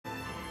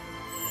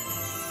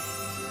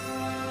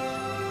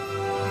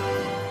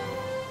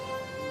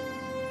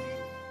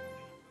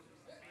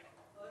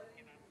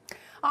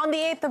On the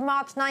 8th of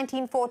March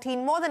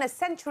 1914, more than a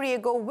century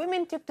ago,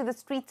 women took to the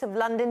streets of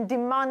London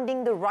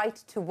demanding the right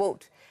to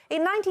vote.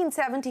 In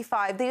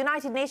 1975, the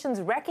United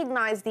Nations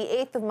recognized the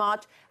 8th of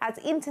March as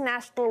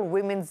International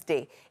Women's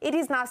Day. It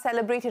is now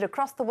celebrated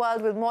across the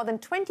world, with more than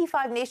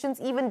 25 nations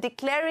even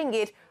declaring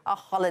it a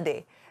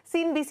holiday.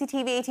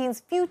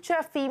 CNBC-TV18's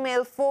Future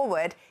Female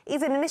Forward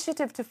is an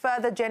initiative to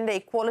further gender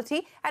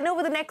equality, and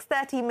over the next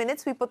 30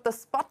 minutes, we put the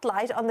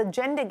spotlight on the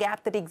gender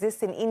gap that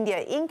exists in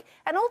India Inc.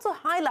 and also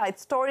highlight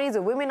stories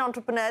of women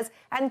entrepreneurs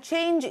and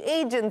change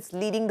agents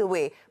leading the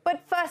way.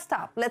 But first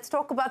up, let's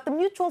talk about the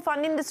mutual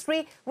fund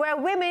industry, where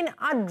women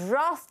are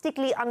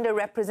drastically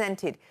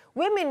underrepresented.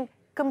 Women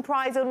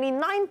comprise only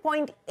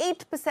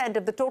 9.8%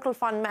 of the total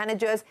fund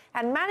managers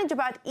and manage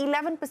about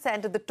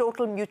 11% of the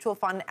total mutual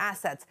fund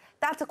assets.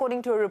 That's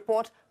according to a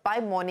report by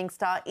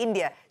Morningstar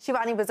India.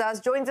 Shivani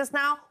Bajaj joins us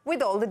now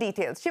with all the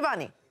details.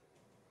 Shivani.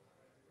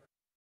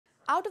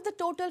 Out of the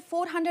total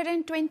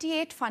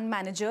 428 fund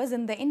managers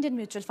in the Indian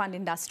mutual fund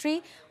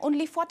industry,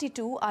 only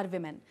 42 are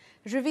women,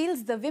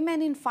 reveals the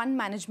Women in Fund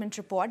Management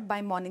report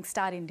by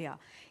Morningstar India.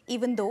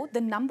 Even though the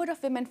number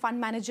of women fund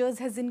managers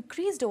has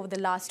increased over the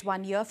last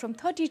 1 year from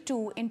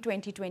 32 in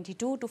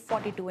 2022 to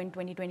 42 in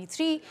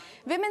 2023,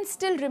 women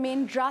still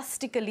remain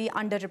drastically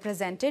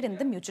underrepresented in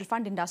the mutual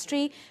fund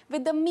industry,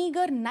 with a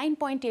meager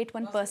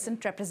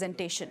 9.81%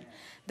 representation.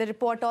 The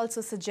report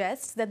also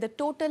suggests that the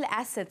total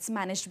assets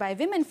managed by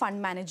women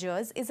fund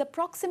managers is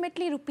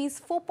approximately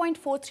rupees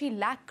 4.43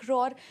 lakh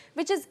crore,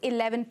 which is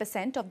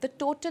 11% of the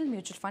total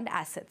mutual fund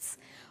assets.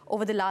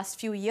 Over the last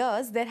few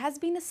years, there has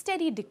been a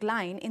steady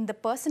decline in the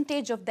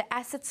percentage of the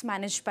assets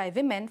managed by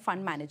women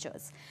fund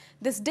managers.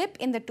 This dip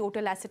in the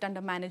total asset under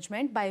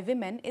management by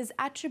women is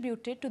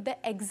attributed to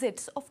the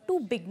exits of two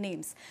big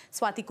names,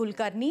 Swati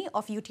Kulkarni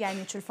of UTI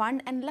Mutual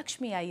Fund and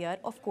Lakshmi Iyer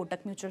of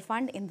Kotak Mutual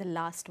Fund in the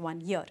last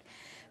 1 year.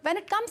 When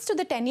it comes to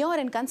the tenure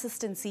and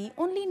consistency,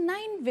 only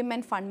 9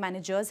 women fund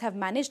managers have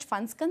managed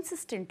funds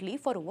consistently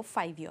for over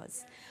 5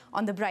 years.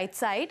 On the bright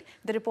side,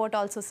 the report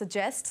also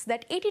suggests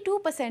that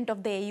 82%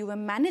 of the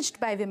AUM managed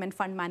by women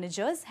fund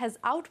managers has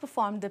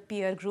outperformed the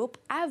peer group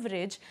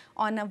average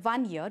on a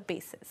 1-year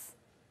basis.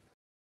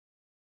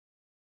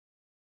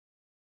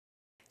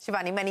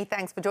 Shivani, many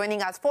thanks for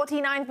joining us.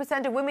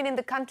 49% of women in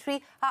the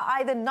country are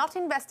either not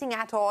investing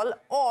at all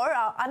or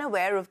are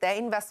unaware of their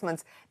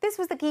investments. This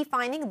was the key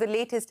finding of the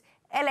latest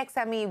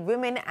LXME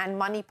Women and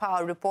Money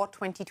Power Report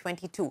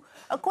 2022.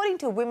 According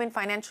to women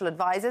financial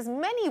advisors,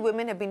 many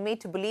women have been made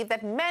to believe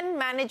that men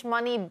manage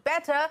money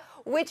better,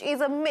 which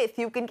is a myth.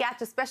 You can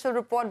catch a special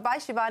report by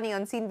Shivani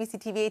on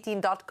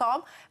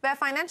CNBC-TV18.com, where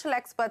financial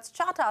experts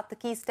chart out the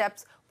key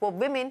steps for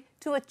women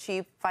to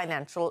achieve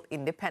financial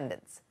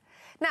independence.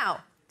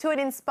 Now, to an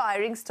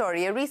inspiring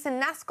story. A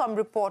recent NASSCOM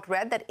report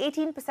read that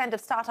 18% of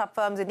startup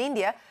firms in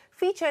India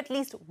feature at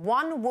least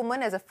one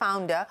woman as a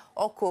founder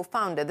or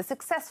co-founder. The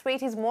success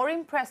rate is more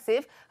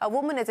impressive. A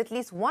woman is at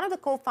least one of the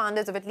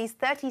co-founders of at least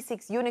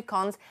 36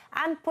 unicorns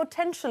and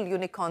potential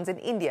unicorns in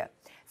India.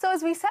 So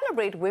as we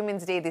celebrate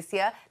Women's Day this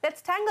year,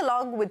 let's tag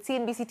along with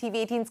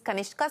CNBC-TV18's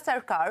Kanishka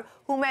Sarkar,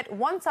 who met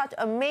one such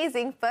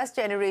amazing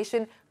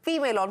first-generation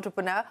female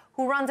entrepreneur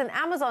who runs an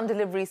Amazon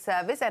delivery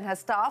service and her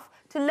staff,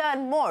 to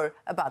learn more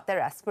about their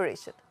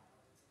aspiration.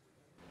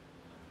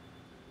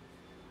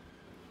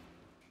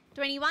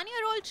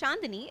 21-year-old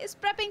Chandani is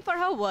prepping for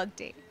her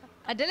workday.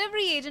 A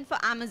delivery agent for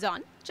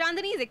Amazon,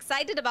 Chandani is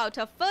excited about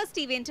her first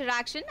TV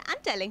interaction and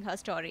telling her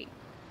story.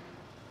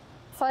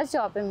 First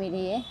job है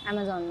मेरी ये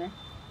Amazon में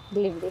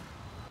delivery.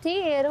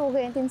 ठीक है, हो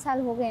गए 3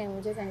 साल हो गए हैं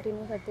मुझे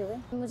कंटिन्यू करते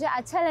हुए। मुझे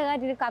अच्छा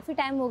लगा, काफ़ी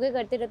टाइम हो गए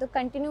करते रहे, तो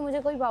कंटिन्यू मुझे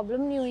कोई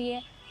प्रॉब्लम नहीं हुई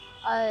है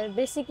और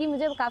बेसिकली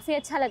मुझे काफ़ी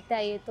अच्छा लगता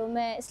है ये, तो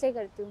मैं इसलिए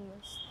करती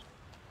हूँ।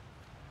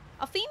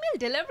 A female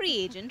delivery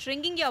agent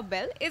ringing your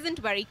bell isn't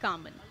very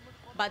common,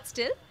 but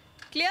still,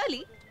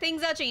 clearly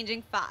things are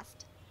changing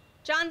fast.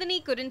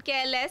 Chandani couldn't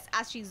care less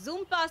as she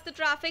zoomed past the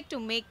traffic to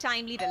make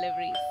timely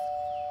deliveries.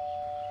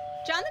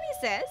 Chandani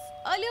says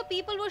earlier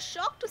people were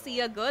shocked to see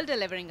a girl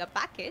delivering a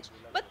package,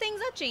 but things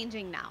are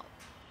changing now.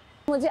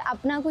 मुझे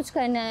अपना कुछ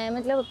करना है,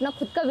 मतलब अपना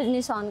खुद का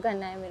business on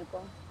करना है मेरे को,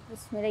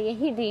 बस मेरा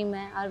यही ड्रीम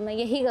है और मैं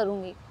यही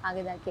करूँगी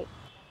आगे जाके।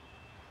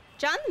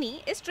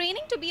 Chandani is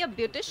training to be a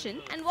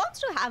beautician and wants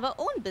to have her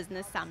own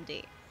business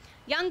someday.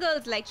 Young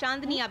girls like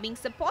Chandani are being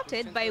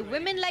supported by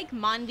women like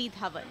Manvi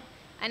Dhawan,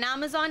 an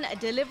Amazon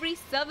delivery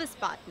service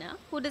partner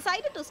who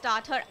decided to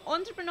start her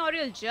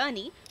entrepreneurial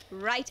journey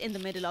right in the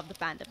middle of the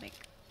pandemic.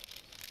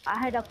 I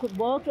had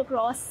worked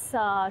across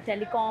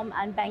telecom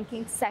and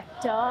banking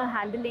sector,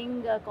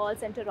 handling call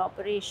center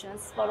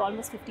operations for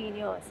almost 15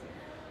 years.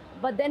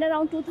 But then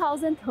around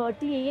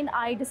 2013,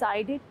 I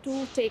decided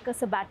to take a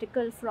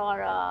sabbatical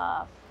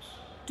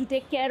to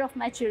take care of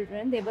my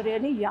children. They were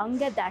really young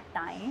at that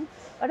time.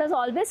 But it was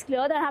always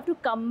clear that I have to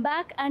come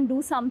back and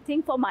do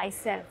something for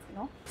myself.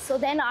 So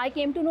then I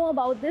came to know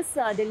about this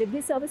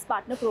delivery service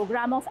partner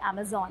program of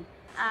Amazon.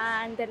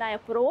 And then I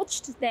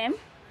approached them,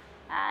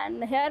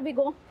 and here we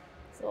go.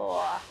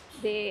 So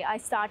I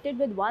started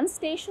with one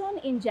station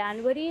in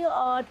January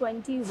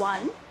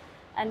 21,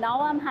 and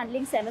now I'm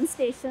handling 7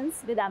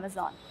 stations with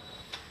Amazon.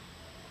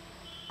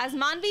 As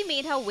Manvi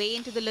made her way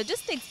into the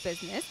logistics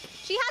business,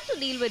 she had to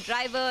deal with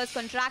drivers,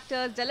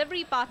 contractors,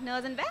 delivery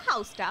partners and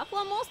warehouse staff who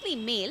are mostly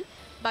male,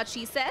 but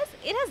she says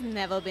it has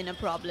never been a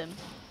problem.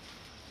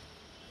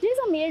 It is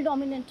a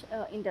male-dominant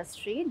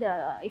industry,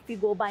 if we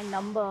go by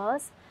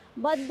numbers.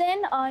 But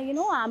then,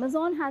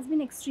 Amazon has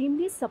been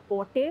extremely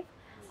supportive,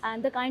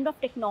 and the kind of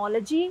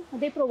technology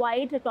they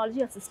provide,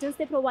 technology assistance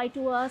they provide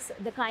to us,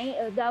 the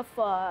kind of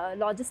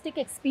logistic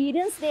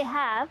experience they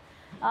have,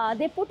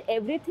 they put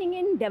everything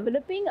in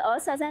developing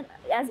us as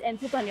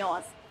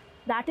entrepreneurs.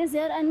 That is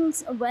there, and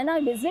when I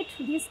visit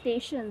these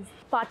stations,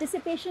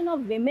 participation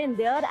of women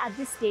there at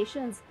these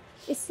stations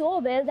is so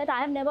well that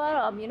I have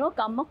never,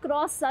 come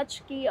across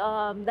such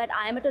that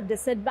I am at a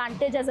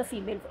disadvantage as a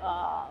female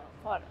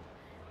for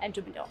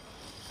entrepreneur.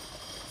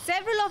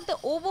 Several of the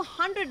over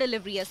 100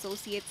 delivery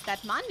associates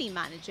that Manvi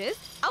manages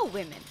are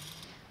women,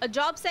 a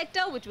job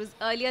sector which was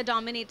earlier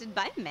dominated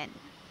by men.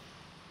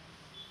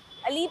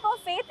 A leap of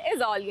faith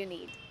is all you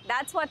need.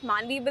 That's what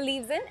Manvi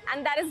believes in,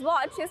 and that is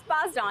what she's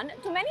passed on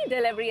to many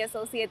delivery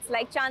associates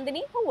like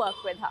Chandani who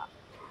work with her.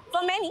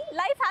 For many,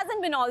 life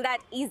hasn't been all that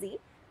easy.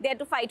 They had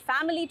to fight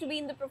family to be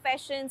in the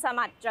profession, some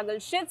had to juggle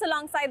shifts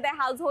alongside their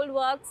household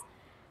works,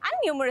 and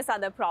numerous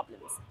other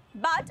problems.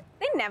 But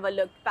they never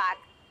looked back,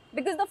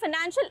 because the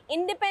financial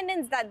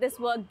independence that this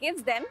work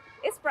gives them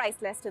is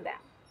priceless to them.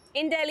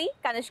 In Delhi,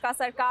 Kanishka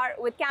Sarkar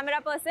with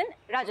camera person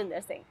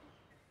Rajinder Singh.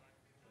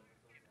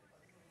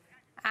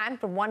 And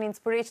from one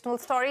inspirational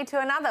story to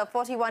another,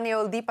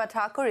 41-year-old Deepa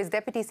Thakur is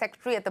Deputy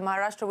Secretary at the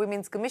Maharashtra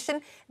Women's Commission.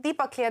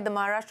 Deepa cleared the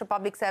Maharashtra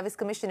Public Service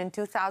Commission in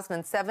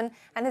 2007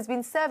 and has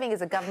been serving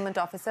as a government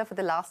officer for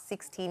the last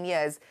 16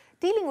 years.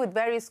 Dealing with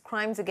various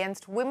crimes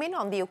against women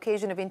on the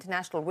occasion of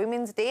International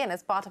Women's Day and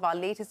as part of our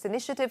latest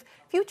initiative,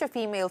 Future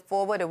Female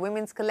Forward, a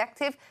women's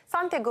collective,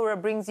 Santya Gora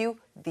brings you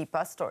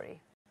Deepa's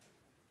story.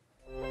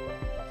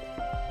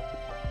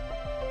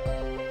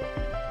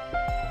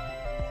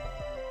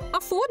 A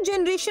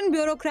fourth-generation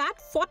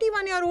bureaucrat,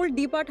 41-year-old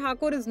Deepa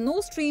Thakur is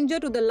no stranger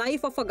to the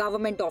life of a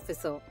government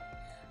officer.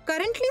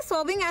 Currently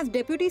serving as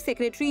Deputy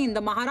Secretary in the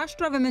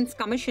Maharashtra Women's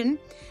Commission,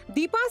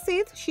 Deepa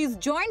says she's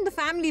joined the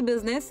family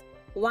business,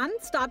 one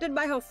started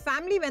by her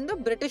family when the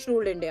British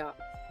ruled India.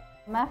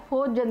 मैं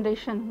 4th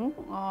generation हूँ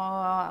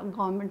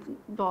government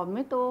job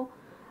में, तो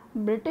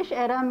British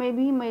era में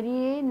भी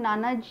मेरी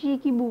नाना जी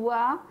की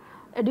बुआ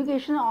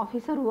education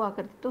officer हुआ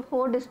करती, तो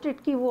 4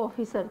 डिस्ट्रिक्ट की वो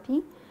ऑफिसर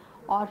थी,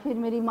 और फिर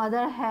मेरी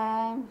मदर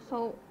है,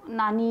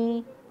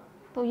 नानी,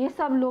 तो ये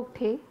सब लोग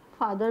थे,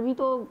 फादर भी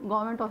तो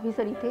गवर्नमेंट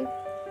ऑफिसर ही थे.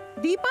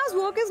 Deepa's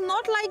work is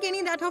not like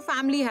any that her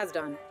family has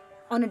done.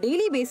 On a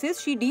daily basis,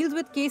 she deals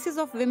with cases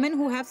of women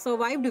who have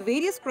survived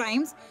various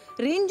crimes,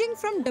 ranging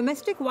from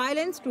domestic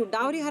violence to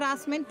dowry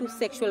harassment to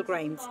sexual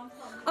crimes.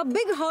 A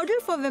big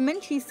hurdle for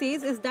women, she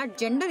says, is that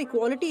gender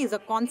equality is a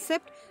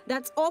concept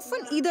that's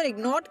often either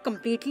ignored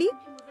completely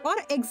or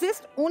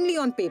exists only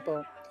on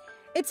paper.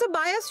 It's a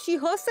bias she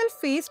herself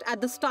faced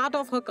at the start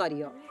of her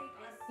career.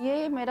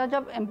 ये मेरा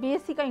जब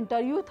MPSC का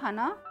interview था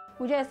ना,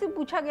 मुझे ऐसे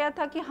पूछा गया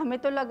था कि हमें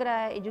तो लग रहा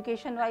है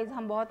एजुकेशन वाइज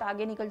हम बहुत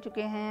आगे निकल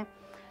चुके हैं,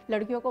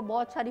 लड़कियों को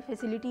बहुत सारी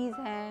फैसिलिटीज़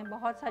हैं,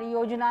 बहुत सारी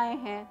योजनाएं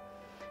हैं,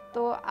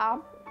 तो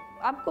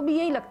आपको भी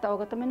यही लगता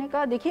होगा. तो मैंने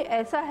कहा देखिए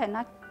ऐसा है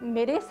ना,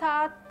 मेरे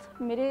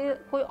साथ मेरे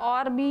कोई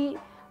और भी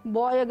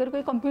बॉय अगर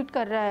कोई कम्पीट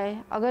कर रहा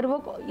है, अगर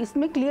वो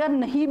इसमें क्लियर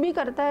नहीं भी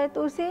करता है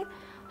तो उसे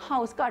हाँ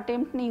उसका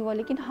अटेम्प्ट नहीं हुआ,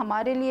 लेकिन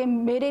हमारे लिए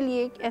मेरे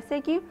लिए ऐसे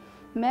कि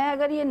मैं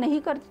अगर ये नहीं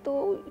करती तो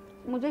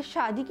मुझे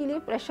शादी के लिए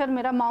प्रेशर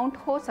मेरा माउंट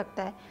हो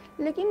सकता है,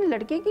 लेकिन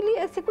लड़के के लिए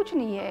ऐसे कुछ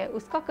नहीं है.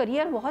 उसका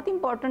करियर बहुत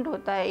इंपॉर्टेंट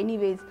होता है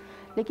एनीवेज,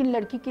 लेकिन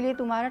लड़की के लिए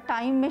तुम्हारा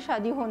टाइम में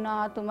शादी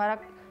होना, तुम्हारा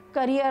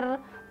करियर,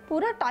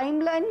 पूरा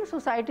टाइमलाइन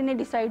सोसाइटी ने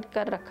डिसाइड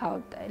कर रखा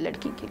होता है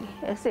लड़की के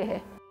लिए, ऐसे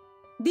है.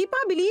 Deepa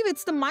believes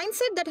it's the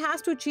mindset that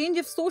has to change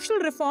if social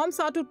reforms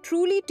are to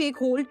truly take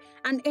hold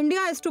and India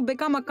is to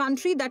become a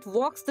country that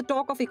walks the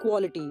talk of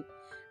equality.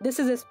 This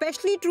is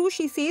especially true,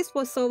 she says,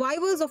 for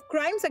survivors of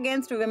crimes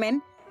against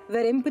women,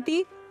 where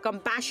empathy,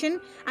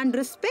 compassion and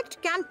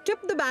respect can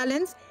tip the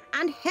balance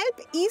and help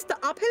ease the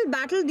uphill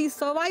battle these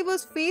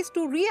survivors face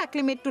to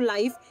reacclimate to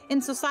life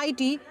in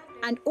society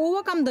and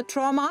overcome the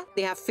trauma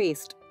they have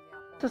faced.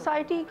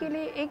 Society के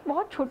लिए एक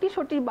बहुत छोटी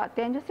छोटी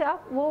बातें हैं, जैसे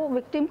आप वो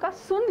विक्टिम का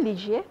सुन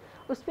लीजिए,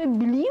 उस पर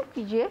बिलीव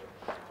कीजिए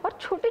और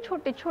छोटे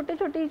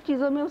छोटे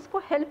चीज़ों में उसको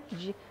हेल्प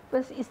कीजिए,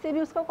 बस इससे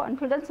भी उसका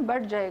कॉन्फिडेंस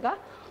बढ़ जाएगा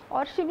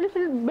और she will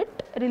feel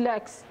bit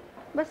relax.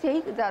 बस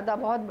यही ज़्यादा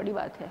बहुत बड़ी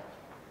बात है.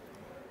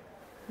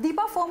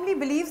 Deepa firmly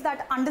believes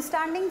that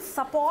understanding,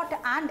 support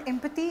and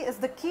empathy is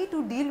the key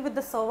to deal with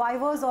the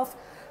survivors of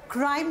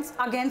crimes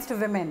against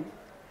women.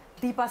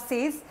 Deepa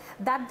says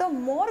that the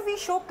more we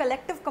show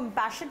collective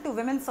compassion to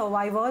women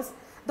survivors,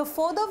 the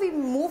further we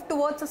move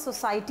towards a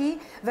society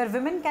where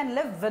women can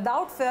live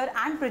without fear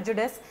and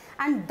prejudice,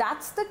 and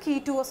that's the key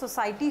to a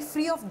society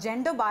free of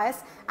gender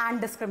bias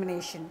and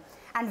discrimination.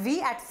 And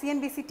we at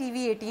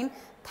CNBC-TV18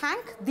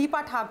 thank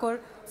Deepa Thakur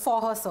for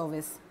her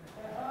service.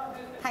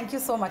 Thank you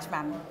so much,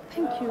 ma'am.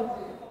 Thank you.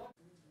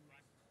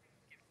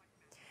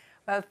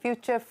 A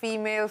future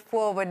female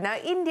forward. Now,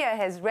 India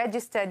has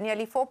registered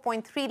nearly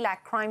 4.3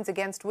 lakh crimes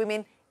against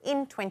women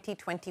in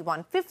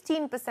 2021,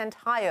 15%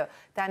 higher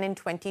than in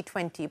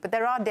 2020. But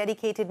there are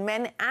dedicated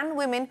men and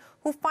women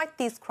who fight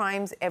these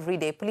crimes every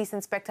day. Police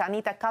Inspector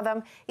Anita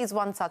Kadam is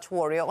one such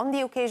warrior. On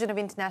the occasion of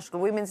International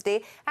Women's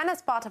Day and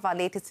as part of our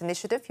latest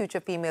initiative,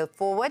 Future Female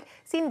Forward,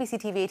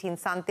 CNBC-TV18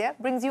 Sandhya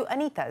brings you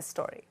Anita's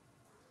story.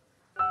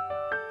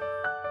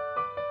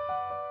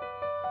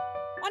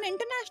 On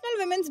International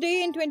Women's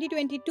Day in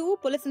 2022,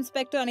 Police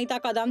Inspector Anita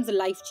Kadam's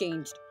life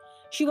changed.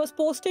 She was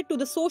posted to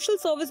the Social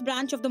Service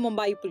Branch of the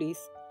Mumbai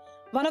Police.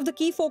 One of the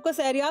key focus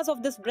areas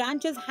of this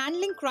branch is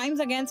handling crimes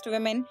against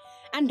women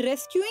and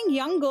rescuing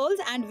young girls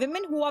and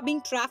women who are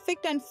being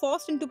trafficked and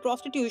forced into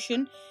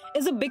prostitution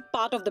is a big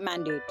part of the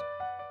mandate.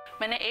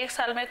 मैंने एक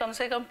साल में कम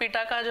से कम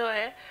पीटा का जो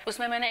है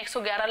उसमें मैंने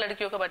 111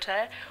 लड़कियों को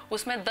बचाया,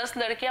 उसमें 10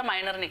 लड़कियां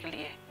माइनर निकली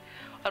है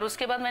और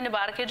उसके बाद मैंने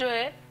बार के जो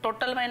है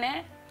टोटल मैंने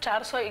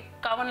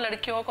 451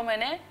 लड़कियों को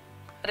मैंने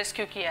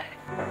रेस्क्यू किया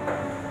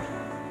है.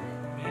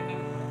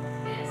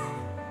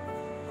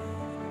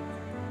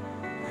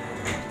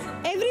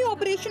 Every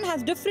operation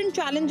has different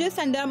challenges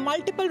and there are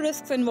multiple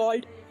risks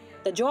involved.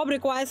 The job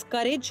requires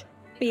courage,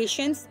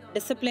 patience,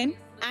 discipline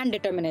and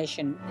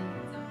determination.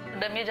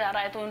 Dummy जा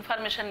रहा है तो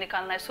इन्फॉर्मेशन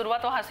निकालना है.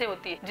 शुरुआत वहाँ से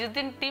होती है. जिस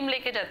दिन टीम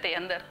लेके जाते हैं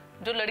अंदर,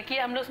 जो लड़की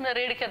है हमने उसमें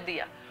रेड कर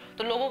दिया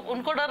तो लोगों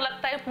उनको डर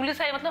लगता है पुलिस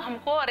आई मतलब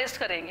हमको अरेस्ट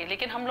करेंगे,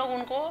 लेकिन हम लोग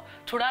उनको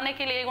छुड़ाने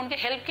के लिए उनके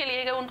हेल्प के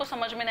लिए गए, उनको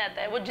समझ में नहीं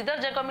आता है. वो जिधर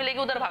जगह मिलेगी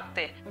उधर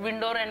भागते हैं.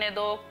 विंडो रहने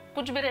दो,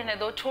 कुछ भी रहने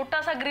दो,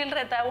 छोटा सा ग्रिल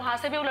रहता है वहां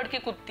से भी वो लड़की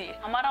कूदती है.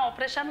 हमारा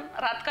ऑपरेशन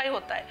रात का ही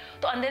होता है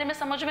तो अंधेरे में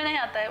समझ में नहीं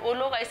आता है. वो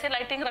लोग ऐसे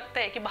लाइटिंग रखते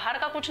हैं कि बाहर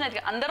का कुछ नहीं,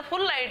 अंदर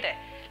फुल लाइट है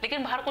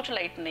लेकिन बाहर कुछ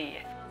लाइट नहीं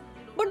है.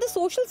 But the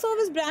Social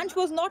Service Branch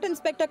was not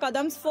Inspector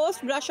Kadam's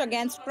first brush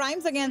against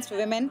crimes against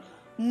women,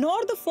 nor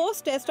the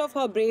first test of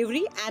her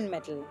bravery and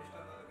mettle.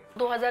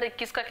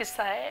 2021 का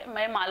किस्सा है.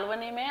 मैं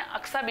मालवनी में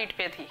अक्सा बीट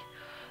पे थी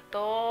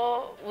तो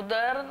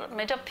उधर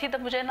मैं जब थी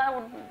तब मुझे ना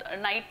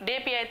नाइट डे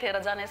पे आए थे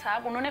रजाने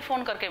साहब. उन्होंने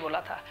फ़ोन करके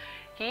बोला था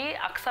कि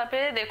अक्सा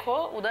पे देखो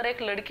उधर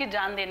एक लड़की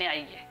जान देने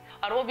आई है.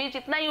 और वो बीच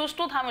इतना यूज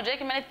टू था मुझे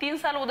कि मैंने 3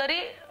 साल उधर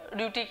ही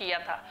ड्यूटी किया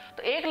था.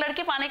 तो एक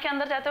लड़की पानी के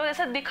अंदर जाते हुए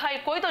ऐसे दिखाई,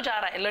 कोई तो जा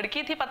रहा है,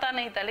 लड़की थी पता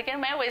नहीं था, लेकिन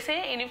मैं वैसे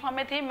यूनिफॉर्म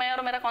में थी. मैं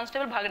और मेरा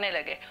कांस्टेबल भागने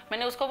लगे.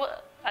 मैंने उसको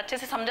अच्छे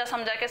से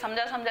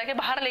समझा के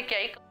बाहर लेके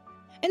आई.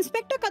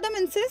 Inspector Kadam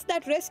insists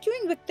that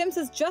rescuing victims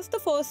is just the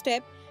first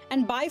step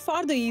and by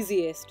far the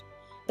easiest.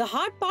 The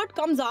hard part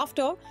comes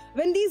after,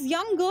 when these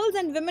young girls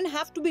and women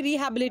have to be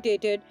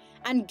rehabilitated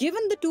and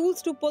given the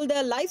tools to pull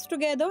their lives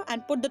together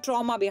and put the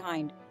trauma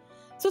behind.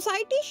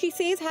 Society, she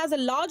says, has a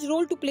large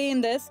role to play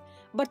in this,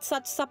 but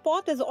such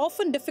support is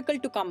often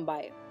difficult to come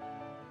by.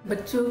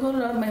 बच्चों को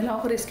और महिलाओं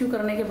को rescue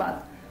करने के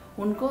बाद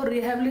उनको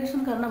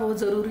rehabilitation करना बहुत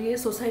ज़रूरी है.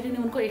 सोसाइटी ने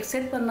उनको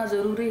एक्सेप्ट करना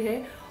ज़रूरी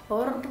है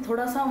और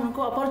थोड़ा सा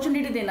उनको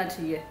अपॉर्चुनिटी देना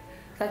चाहिए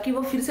ताकि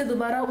वो फिर से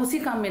दोबारा उसी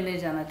काम में नहीं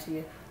जाना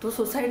चाहिए. तो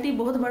सोसाइटी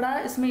बहुत बड़ा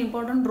इसमें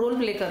इम्पोर्टेंट रोल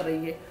प्ले कर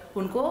रही है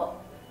उनको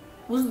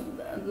उस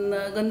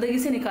गंदगी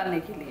से निकालने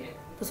के लिए.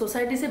 तो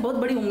सोसाइटी से बहुत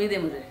बड़ी उम्मीद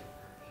है मुझे.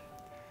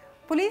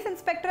 Police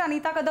Inspector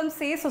Anita Kadam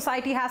says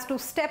society has to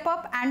step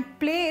up and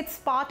play its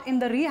part in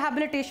the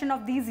rehabilitation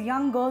of these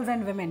young girls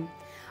and women.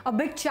 A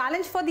big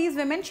challenge for these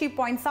women, she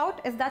points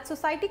out, is that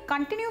society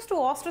continues to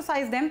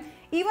ostracize them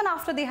even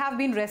after they have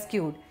been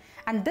rescued.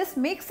 And this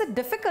makes it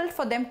difficult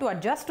for them to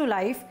adjust to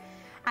life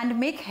and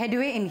make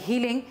headway in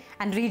healing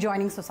and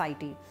rejoining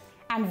society.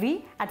 And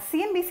we at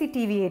CNBC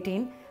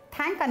TV18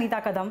 thank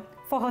Anita Kadam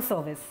for her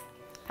service.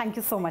 Thank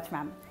you so much,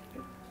 ma'am.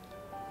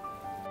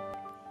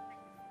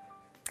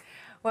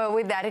 Well,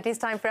 with that, it is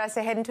time for us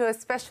to head into a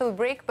special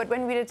break. But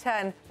when we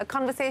return, a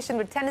conversation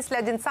with tennis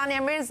legend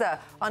Sania Mirza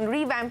on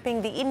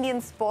revamping the Indian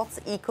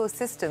sports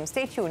ecosystem.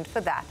 Stay tuned for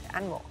that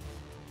and more.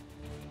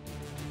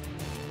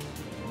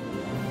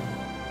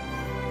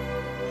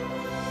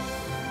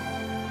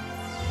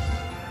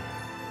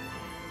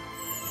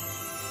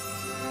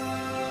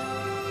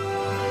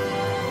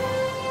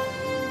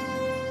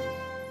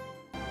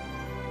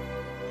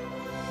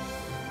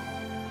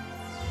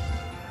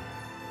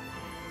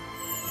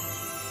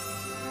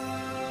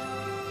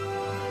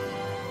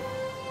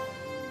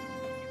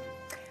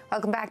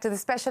 Welcome back to the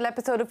special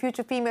episode of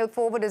Future Female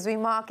Forward as we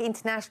mark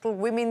International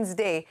Women's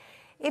Day.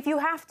 If you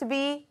have to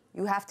be,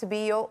 you have to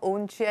be your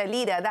own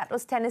cheerleader. That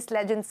was tennis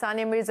legend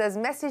Sania Mirza's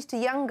message to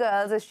young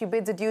girls as she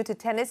bids adieu to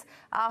tennis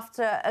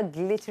after a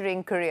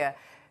glittering career.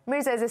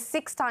 Mirza is a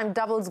 6-time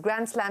doubles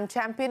Grand Slam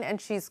champion and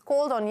she's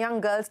called on young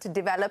girls to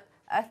develop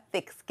a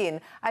thick skin.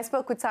 I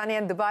spoke with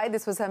Sania in Dubai.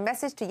 This was her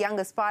message to young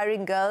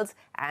aspiring girls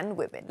and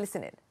women.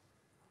 Listen in.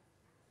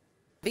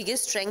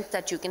 Biggest strength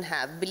that you can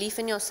have, belief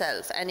in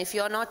yourself. And if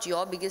you're not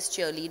your biggest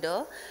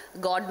cheerleader,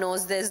 God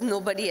knows there's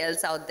nobody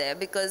else out there,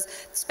 because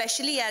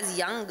especially as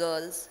young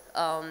girls,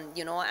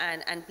 you know,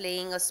 and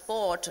playing a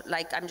sport,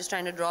 like I'm just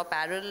trying to draw a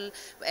parallel,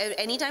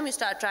 anytime you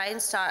try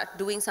and start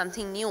doing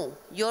something new,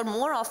 you're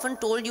more often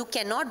told you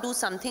cannot do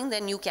something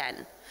than you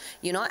can.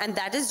 you know, and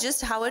that is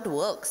just how it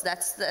works.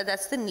 That's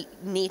the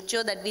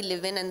nature that we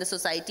live in and the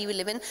society we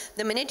live in.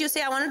 The minute you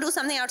say, I want to do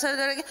something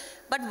outside,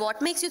 but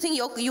what makes you think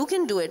you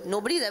can do it?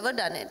 Nobody's ever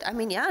done it. I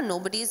mean, yeah,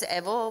 nobody's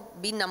ever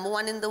been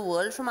 #1 in the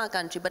world from our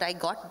country, but I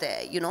got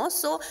there, you know.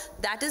 So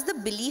that is the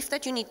belief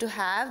that you need to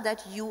have,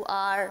 that you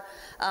are,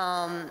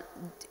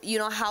 you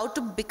know, how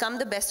to become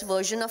the best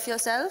version of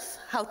yourself,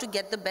 how to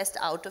get the best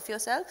out of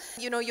yourself.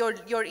 You know,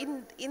 you're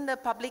in the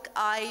public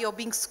eye, you're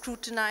being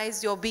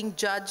scrutinized, you're being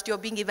judged, you're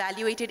being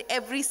evaluated.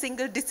 Every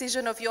single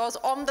decision of yours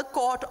on the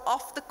court,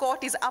 off the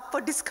court is up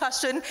for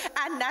discussion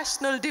and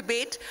national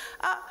debate.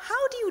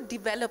 How do you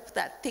develop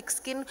that thick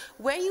skin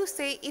where you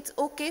say it's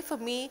okay for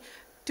me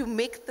to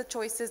make the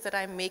choices that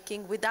I'm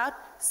making without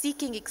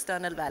seeking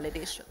external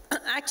validation?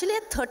 Actually,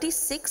 at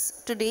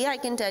 36 today, I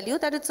can tell you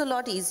that it's a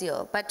lot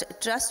easier.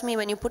 But trust me,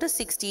 when you put a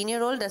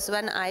 16-year-old, that's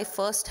when I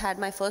first had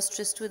my first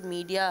tryst with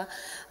media,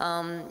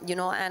 you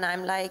know, and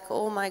I'm like,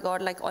 oh my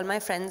God, like all my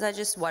friends are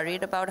just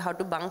worried about how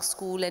to bunk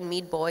school and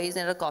meet boys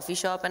in a coffee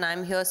shop, and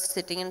I'm here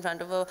sitting in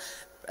front of a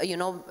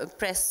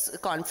press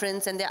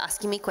conference, and they're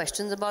asking me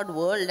questions about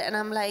world, and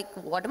I'm like,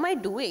 what am I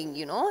doing?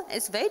 You know,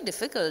 it's very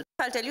difficult.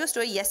 I'll tell you a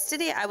story.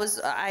 Yesterday, I was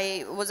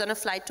on a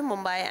flight to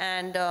Mumbai,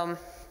 and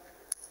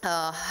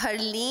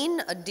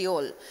Harleen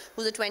Deol,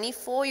 who's a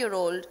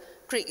 24-year-old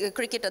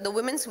cricketer, the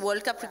Women's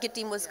World Cup cricket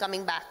team was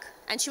coming back,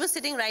 and she was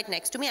sitting right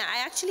next to me.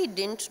 I actually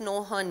didn't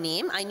know her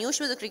name. I knew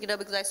she was a cricketer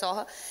because I saw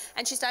her,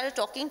 and she started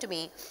talking to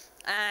me.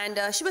 And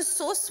she was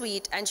so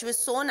sweet and she was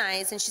so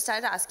nice, and she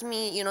started asking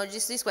me, you know,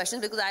 just these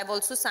questions, because I've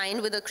also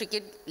signed with a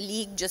cricket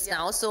league just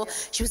now. So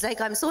she was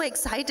like, I'm so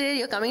excited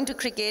you're coming to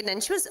cricket.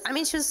 And she was, I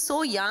mean, she was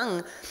so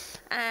young.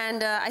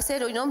 And I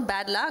said, oh, you know,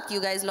 bad luck,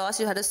 you guys lost,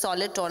 you had a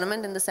solid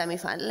tournament in the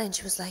semi-final. And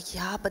she was like,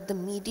 yeah, but the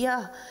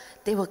media,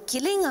 they were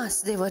killing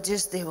us. They were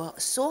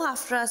so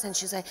after us. And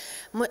she's like,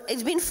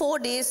 it's been 4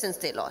 days since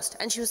they lost.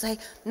 And she was like,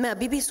 मैं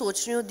अभी भी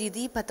सोच रही हूँ,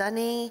 दीदी, पता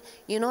नहीं,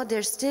 you know,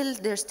 they're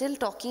still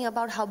talking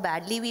about how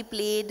badly we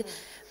played.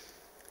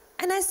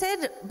 And I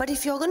said, but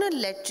if you're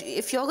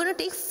gonna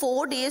take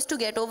 4 days to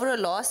get over a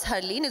loss,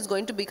 Harleen, it's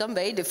going to become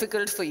very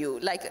difficult for you.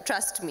 Like,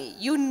 trust me,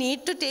 you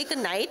need to take a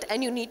night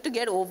and you need to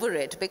get over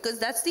it, because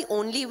that's the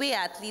only way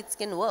athletes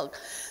can work.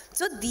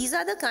 So these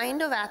are the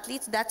kind of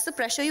athletes, that's the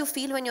pressure you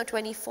feel when you're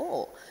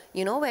 24,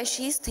 you know, where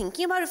she's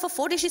thinking about it for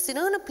 4 days. She's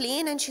sitting on a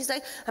plane and she's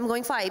like, I'm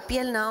going for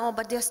IPL now,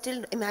 but they're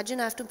still, imagine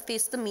I have to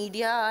face the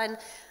media. And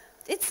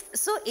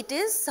it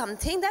is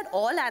something that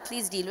all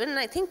athletes deal with. And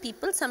I think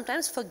people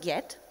sometimes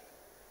forget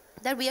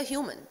that we are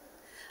human.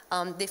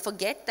 They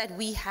forget that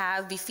we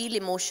feel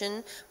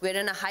emotion. We're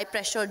in a high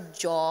pressure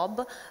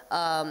job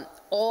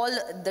all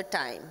the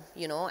time,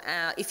 you know.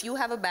 If you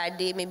have a bad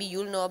day, maybe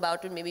you'll know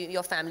about it, maybe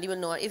your family will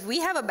know. If we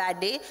have a bad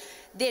day,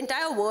 the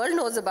entire world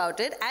knows about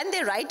it, and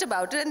they write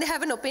about it, and they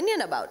have an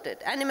opinion about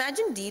it. And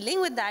imagine dealing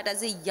with that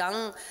as a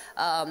young,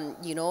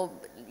 you know,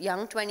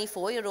 young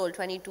 24-year-old,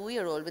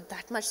 22-year-old with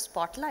that much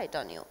spotlight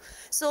on you.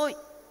 So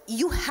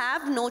you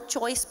have no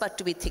choice but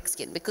to be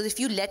thick-skinned, because if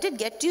you let it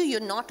get to you, you're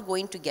not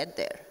going to get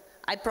there.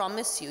 I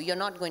promise you, you're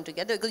not going to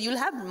get there, because you'll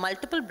have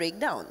multiple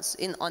breakdowns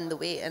on the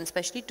way, and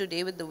especially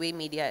today with the way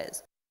media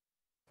is.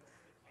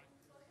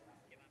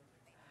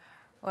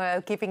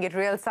 Well, keeping it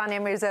real,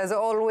 Sania Mirza, as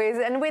always.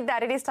 And with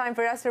that, it is time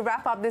for us to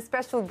wrap up this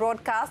special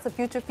broadcast, the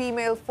Future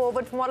Female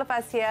Forward. From all of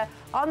us here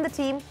on the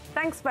team,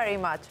 thanks very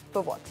much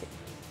for watching.